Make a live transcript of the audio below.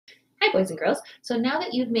Hi, boys and girls. So now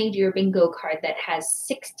that you've made your bingo card that has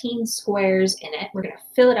 16 squares in it, we're going to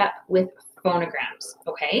fill it up with phonograms,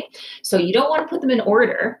 okay? So you don't want to put them in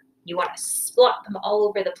order. You want to slot them all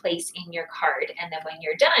over the place in your card. And then when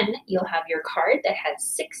you're done, you'll have your card that has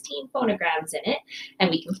 16 phonograms in it, and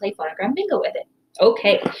we can play phonogram bingo with it.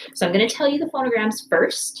 Okay, so I'm going to tell you the phonograms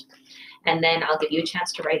first, and then I'll give you a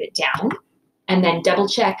chance to write it down, and then double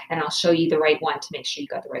check, and I'll show you the right one to make sure you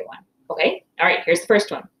got the right one. Okay, all right, here's the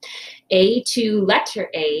first one. A2 letter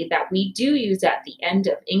A that we do use at the end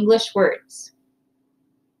of English words.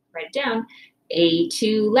 Write it down.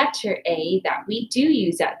 A2 letter A that we do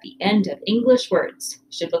use at the end of English words.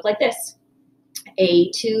 Should look like this.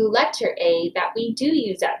 A2 letter A that we do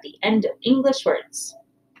use at the end of English words.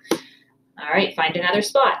 All right, find another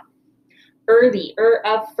spot. The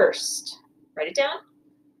of first. Write it down.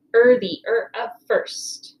 The of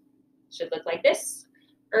first. Should look like this.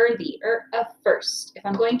 The of first. If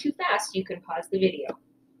I'm going too fast, you can pause the video.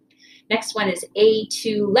 Next one is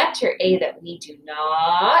A2 letter A that we do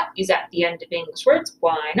not use at the end of English words.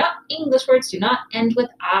 Why not? English words do not end with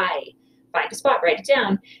I. Find a spot, write it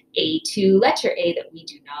down. A2 letter A that we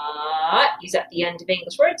do not use at the end of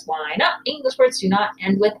English words. Why not? English words do not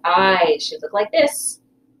end with I. Should look like this.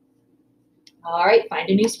 All right, find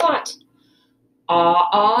a new spot.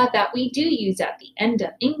 That we do use at the end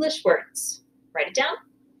of English words. Write it down.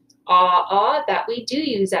 That we do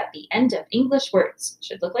use at the end of English words.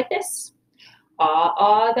 Should look like this.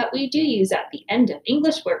 That we do use at the end of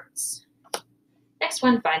English words. Next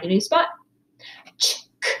one, find a new spot.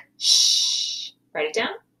 Sh. Write it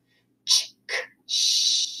down. Sh.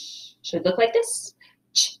 Should look like this.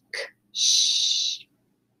 Sh.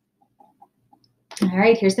 All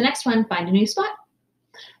right, here's the next one. Find a new spot.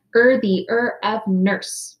 The of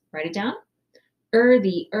nurse. Write it down.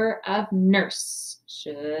 The of nurse.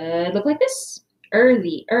 Should look like this.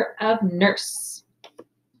 The of nurse.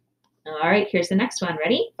 All right, here's the next one.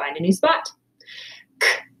 Ready? Find a new spot.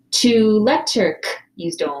 K2 letter K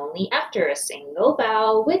used only after a single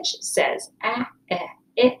vowel, which says ah,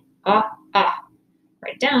 ah.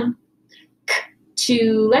 Write it down.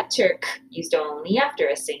 K2 letter K used only after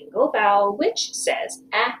a single vowel, which says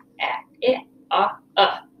ah,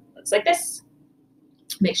 Looks like this.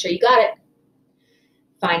 Make sure you got it.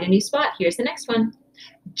 Find a new spot. Here's the next one.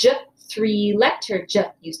 J3 letter J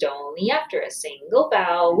used only after a single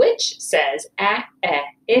vowel, which says ah,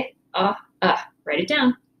 Write it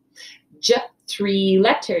down. J3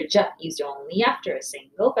 letter J used only after a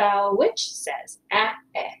single vowel, which says ah,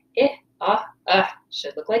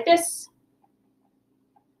 Should look like this.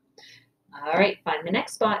 All right, find the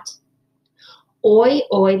next spot. Oi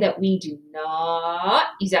that we do not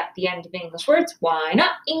use at the end of English words. Why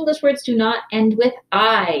not? English words do not end with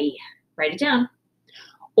I. Write it down.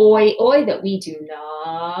 Oi that we do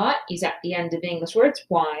not use at the end of English words.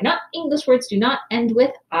 Why not? English words do not end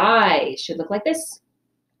with I. Should look like this.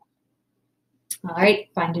 All right,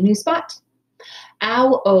 find a new spot.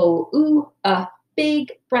 Ow, oh, ooh, a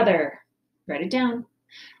big brother. Write it down.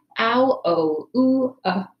 Ow, oh, ooh,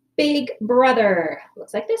 a big brother.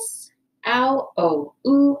 Looks like this. Ow, oh,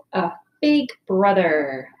 ooh, a big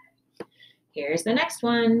brother. Here's the next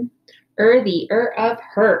one. The of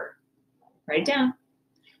her. Write it down.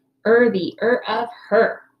 The of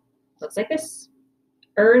her. Looks like this.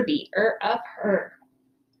 The of her.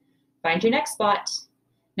 Find your next spot.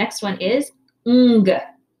 Next one is ng.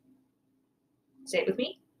 Say it with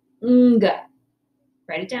me. Ng.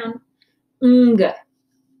 Write it down. Ng.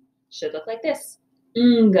 Should look like this.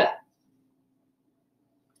 Ng.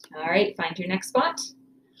 All right, find your next spot.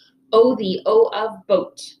 The O of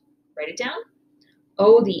boat. Write it down.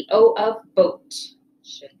 The O of boat.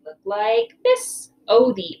 Should look like this.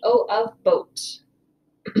 The O of boat.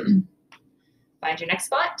 Find your next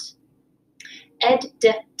spot.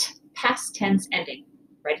 Past tense ending.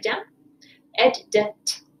 Write it down.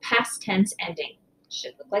 Past tense ending.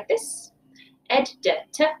 Should look like this.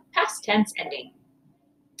 Past tense ending.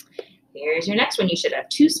 Here's your next one. You should have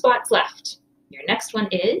 2 spots left. Your next one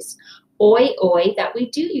is oi that we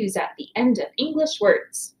do use at the end of English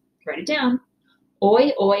words. Write it down.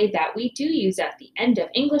 Oi that we do use at the end of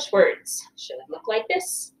English words. Should look like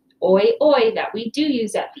this. Oi that we do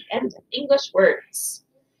use at the end of English words.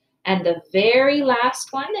 And the very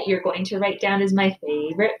last one that you're going to write down is my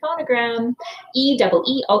favorite phonogram.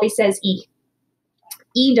 E-double-E always says E.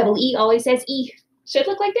 E-double-E always says E. Should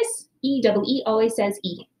look like this. E-double-E always says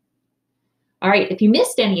E. All right, if you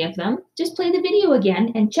missed any of them, just play the video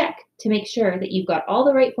again and check to make sure that you've got all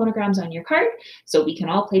the right phonograms on your card so we can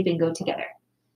all play bingo together.